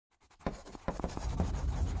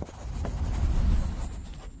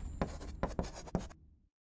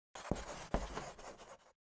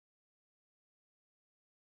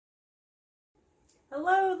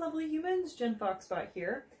Hello lovely humans, Jen Foxbot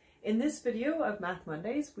here. In this video of Math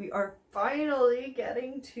Mondays, we are finally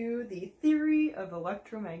getting to the theory of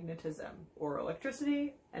electromagnetism, or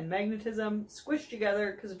electricity and magnetism squished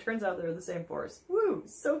together because it turns out they're the same force. Woo,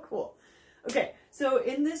 so cool. Okay, so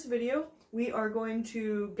in this video, we are going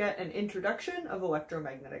to get an introduction of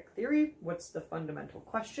electromagnetic theory, what's the fundamental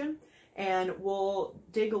question, and we'll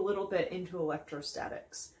dig a little bit into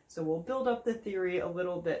electrostatics. So we'll build up the theory a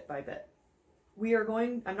little bit by bit.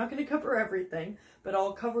 I'm not going to cover everything, but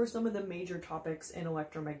I'll cover some of the major topics in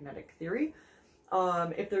electromagnetic theory.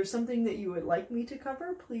 If there's something that you would like me to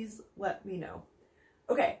cover, please let me know.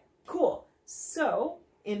 Okay, cool. So,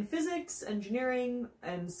 in physics, engineering,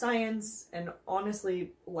 and science, and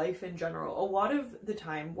honestly, life in general, a lot of the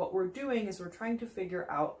time what we're doing is we're trying to figure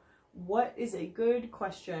out what is a good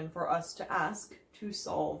question for us to ask to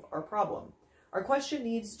solve our problem. Our question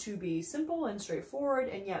needs to be simple and straightforward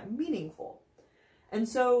and yet meaningful. And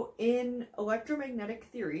so in electromagnetic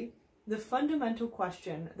theory, the fundamental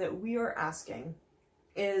question that we are asking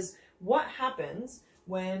is what happens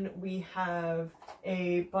when we have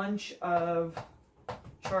a bunch of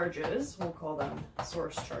charges, we'll call them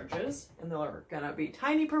source charges, and they're gonna be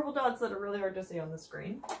tiny purple dots that are really hard to see on the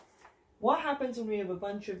screen. What happens when we have a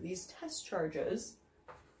bunch of these test charges?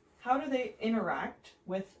 How do they interact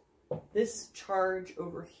with this charge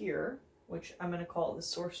over here, which I'm going to call the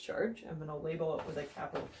source charge. I'm going to label it with a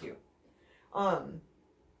capital Q.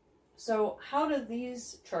 So how do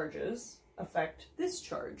these charges affect this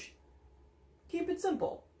charge? Keep it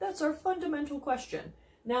simple. That's our fundamental question.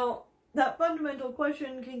 Now, that fundamental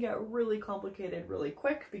question can get really complicated really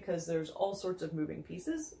quick because there's all sorts of moving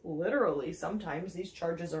pieces. Literally, sometimes these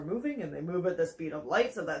charges are moving and they move at the speed of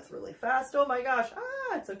light, so that's really fast. Oh my gosh,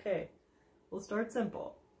 it's okay. We'll start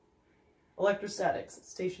simple. Electrostatics,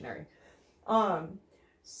 stationary.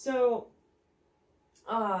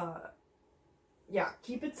 Yeah,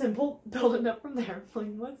 keep it simple, build it up from there.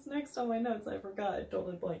 Like, what's next on my notes? I forgot, I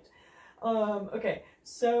totally blanked. Okay,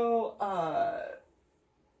 so,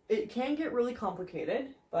 it can get really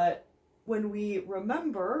complicated, but when we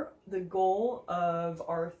remember the goal of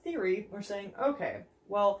our theory, we're saying, okay,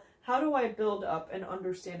 well, how do I build up an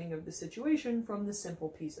understanding of the situation from the simple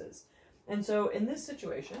pieces? And so in this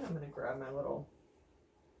situation, I'm going to grab my little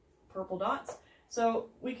purple dots. So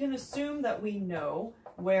we can assume that we know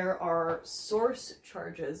where our source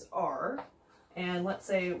charges are. And let's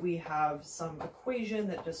say we have some equation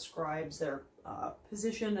that describes their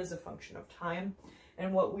position as a function of time.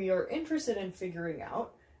 And what we are interested in figuring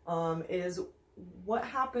out is what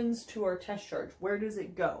happens to our test charge? Where does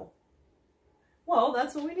it go? Well,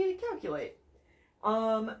 that's what we need to calculate.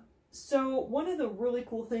 So one of the really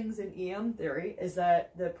cool things in EM theory is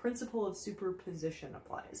that the principle of superposition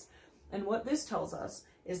applies. And what this tells us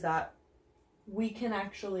is that we can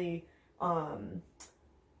actually, oh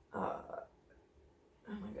my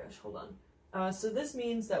gosh, hold on. So this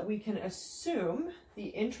means that we can assume the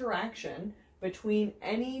interaction between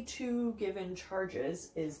any two given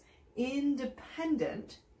charges is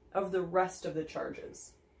independent of the rest of the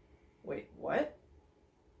charges. Wait, what?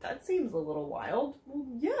 That seems a little wild. Well,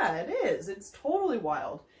 yeah, it is. It's totally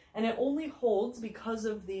wild. And it only holds because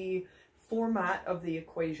of the format of the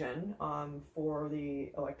equation for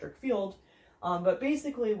the electric field. But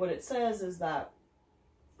basically what it says is that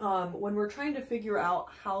when we're trying to figure out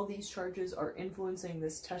how these charges are influencing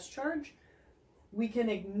this test charge, we can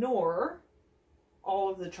ignore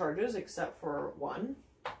all of the charges except for one,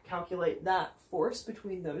 calculate that force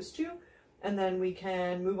between those two, and then we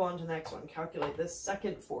can move on to the next one, calculate this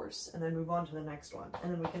second force, and then move on to the next one.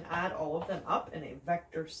 And then we can add all of them up in a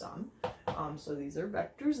vector sum. So these are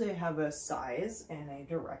vectors, they have a size and a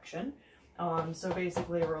direction. So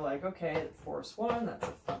basically we're like, okay, force 1, that's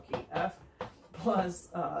a funky F, plus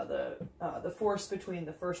the force between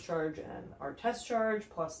the first charge and our test charge,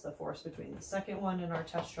 plus the force between the second one and our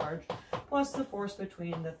test charge, plus the force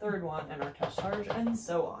between the third one and our test charge, and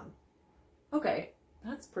so on. Okay,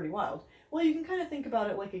 that's pretty wild. Well, you can kind of think about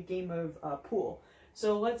it like a game of pool.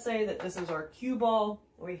 So let's say that this is our cue ball,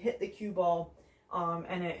 we hit the cue ball,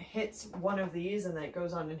 and it hits one of these and then it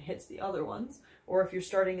goes on and hits the other ones. Or if you're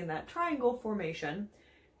starting in that triangle formation,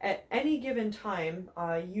 at any given time,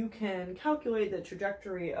 you can calculate the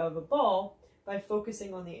trajectory of a ball by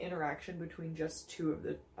focusing on the interaction between just two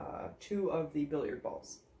of the billiard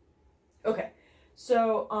balls. Okay,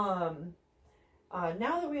 so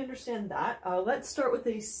now that we understand that, let's start with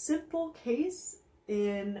a simple case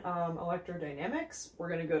in electrodynamics. We're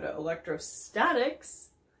going to go to electrostatics.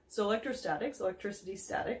 So electrostatics, electricity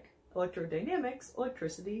static, electrodynamics,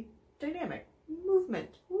 electricity dynamic,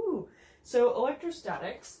 movement. Woo. So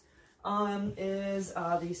electrostatics, is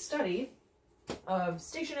the study of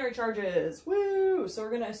stationary charges. Woo! So we're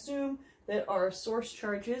going to assume that our source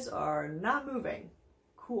charges are not moving.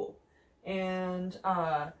 Cool. And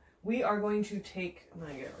we are going to take, I'm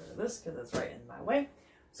going to get rid of this because it's right in my way.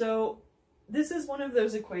 So this is one of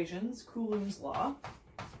those equations, Coulomb's law,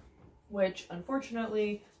 which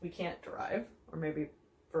unfortunately we can't derive, or maybe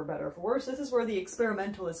for better or for worse. This is where the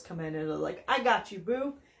experimentalists come in and are like, I got you,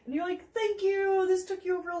 boo. And you're like, thank you, this took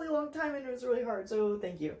you a really long time and it was really hard, so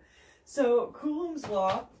thank you. So Coulomb's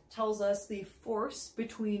law tells us the force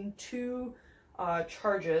between two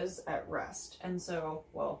charges at rest. And so,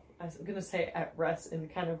 well, I was going to say at rest in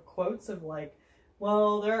kind of quotes of like,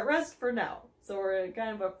 well, they're at rest for now. So we're at kind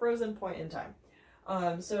of a frozen point in time.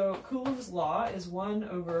 So Coulomb's law is 1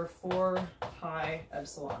 over 4 pi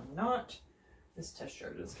epsilon naught. This test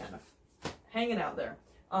charge is kind of hanging out there.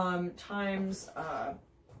 Times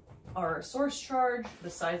our source charge, the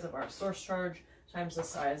size of our source charge, times the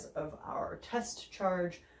size of our test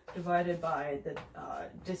charge, divided by the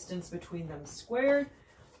distance between them squared.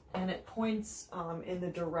 And it points in the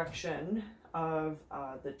direction of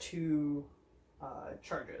the two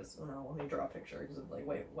charges. Oh, no, let me draw a picture because it's like,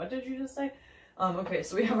 wait, what did you just say? Okay,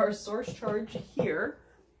 so we have our source charge here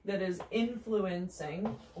that is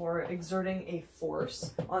influencing or exerting a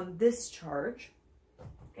force on this charge.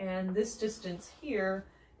 And this distance here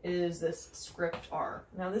is this script r.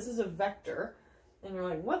 Now this is a vector, and you're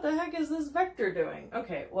like, what the heck is this vector doing?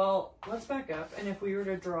 Okay, well, let's back up, and if we were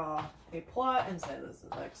to draw a plot and say this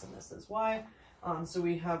is x and this is y, so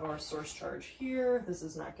we have our source charge here. This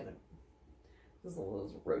is not going to, this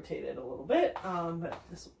is rotated a little bit, but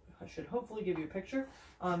this should hopefully give you a picture.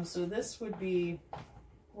 So this would be,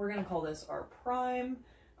 we're going to call this r prime.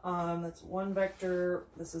 That's one vector.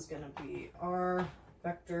 This is going to be r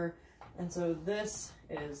vector. And so this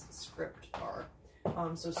is script r.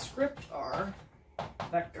 So script r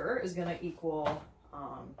vector is going to equal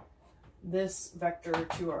this vector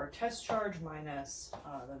to our test charge minus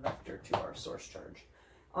the vector to our source charge.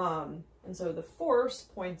 And so the force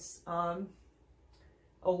points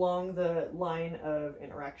along the line of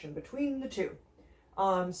interaction between the two.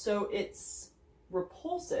 So it's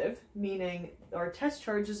repulsive, meaning our test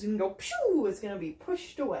charge is going to go pew, it's going to be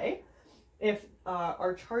pushed away if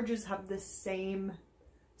our charges have the same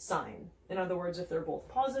sign. In other words, if they're both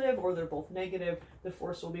positive or they're both negative, the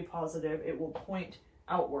force will be positive. It will point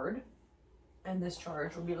outward, and this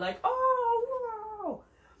charge will be like, oh,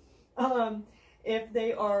 wow. If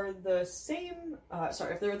they are the same,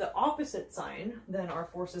 if they're the opposite sign, then our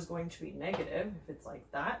force is going to be negative, if it's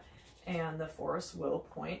like that, and the force will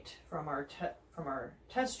point from our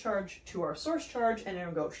test charge to our source charge, and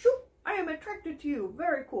it'll go, shoot, I am attracted to you.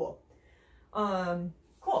 Very cool.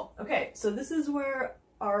 Cool. Okay, so this is where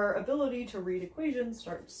our ability to read equations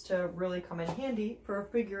starts to really come in handy for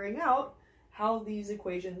figuring out how these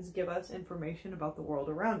equations give us information about the world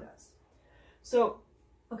around us. So,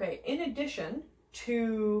 okay, in addition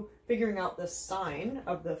to figuring out the sign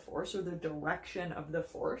of the force or the direction of the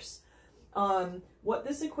force, what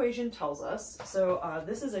this equation tells us, so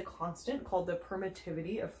this is a constant called the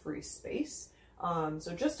permittivity of free space.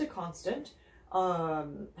 So just a constant. I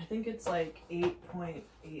think it's like 8.85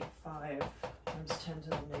 times 10 to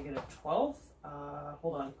the negative 12th.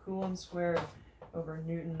 Hold on, Coulomb squared over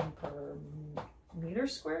Newton per meter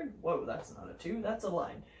squared. Whoa, that's not a 2, that's a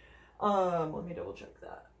line. Let me double check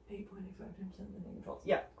that. 8.85 times 10 to the negative 12th.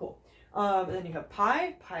 Yeah, cool. And then you have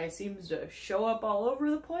pi. Pi seems to show up all over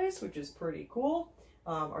the place, which is pretty cool.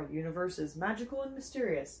 Our universe is magical and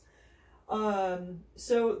mysterious.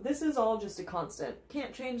 So this is all just a constant.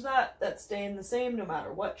 Can't change that. That's staying the same no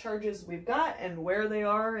matter what charges we've got and where they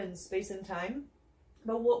are in space and time.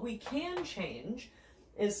 But what we can change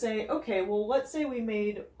is say, okay, well, let's say we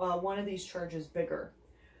made one of these charges bigger.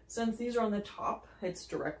 Since these are on the top, it's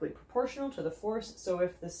directly proportional to the force. So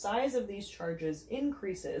if the size of these charges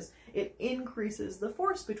increases, it increases the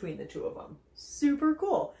force between the two of them. Super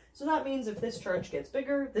cool. So that means if this charge gets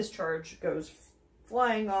bigger, this charge goes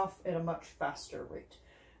flying off at a much faster rate.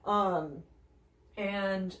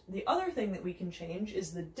 And the other thing that we can change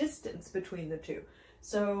is the distance between the two.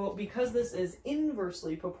 So because this is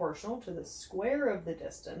inversely proportional to the square of the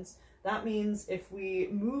distance, that means if we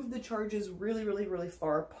move the charges really, really, really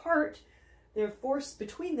far apart, their force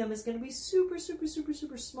between them is going to be super, super, super,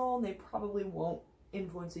 super small, and they probably won't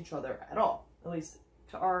influence each other at all, at least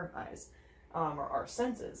to our eyes, or our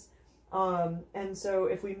senses. And so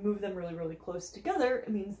if we move them really, really close together, it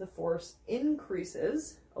means the force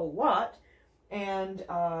increases a lot, and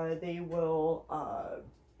they will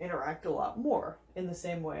interact a lot more in the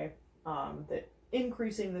same way that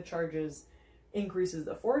increasing the charges increases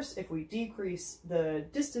the force. If we decrease the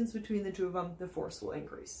distance between the two of them, the force will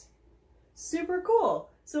increase. Super cool.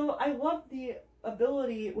 So I love the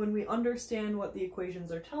ability when we understand what the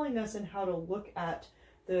equations are telling us and how to look at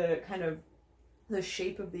the kind of the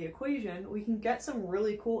shape of the equation, we can get some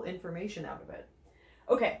really cool information out of it.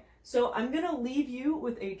 Okay, so I'm going to leave you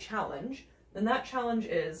with a challenge, and that challenge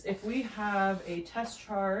is if we have a test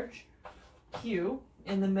charge Q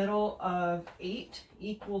in the middle of 8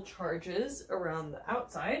 equal charges around the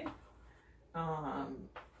outside,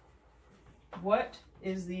 what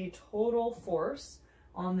is the total force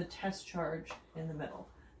on the test charge in the middle?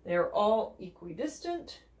 They're all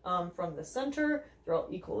equidistant from the center, they're all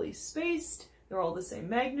equally spaced, they're all the same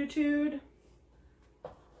magnitude,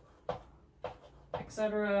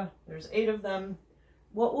 etc. There's 8 of them.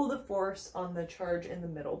 What will the force on the charge in the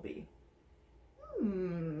middle be?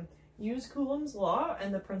 Use Coulomb's law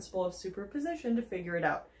and the principle of superposition to figure it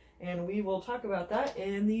out. And we will talk about that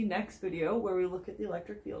in the next video where we look at the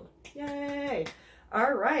electric field. Yay!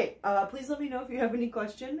 All right, please let me know if you have any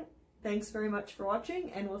question. Thanks very much for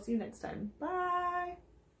watching, and we'll see you next time. Bye!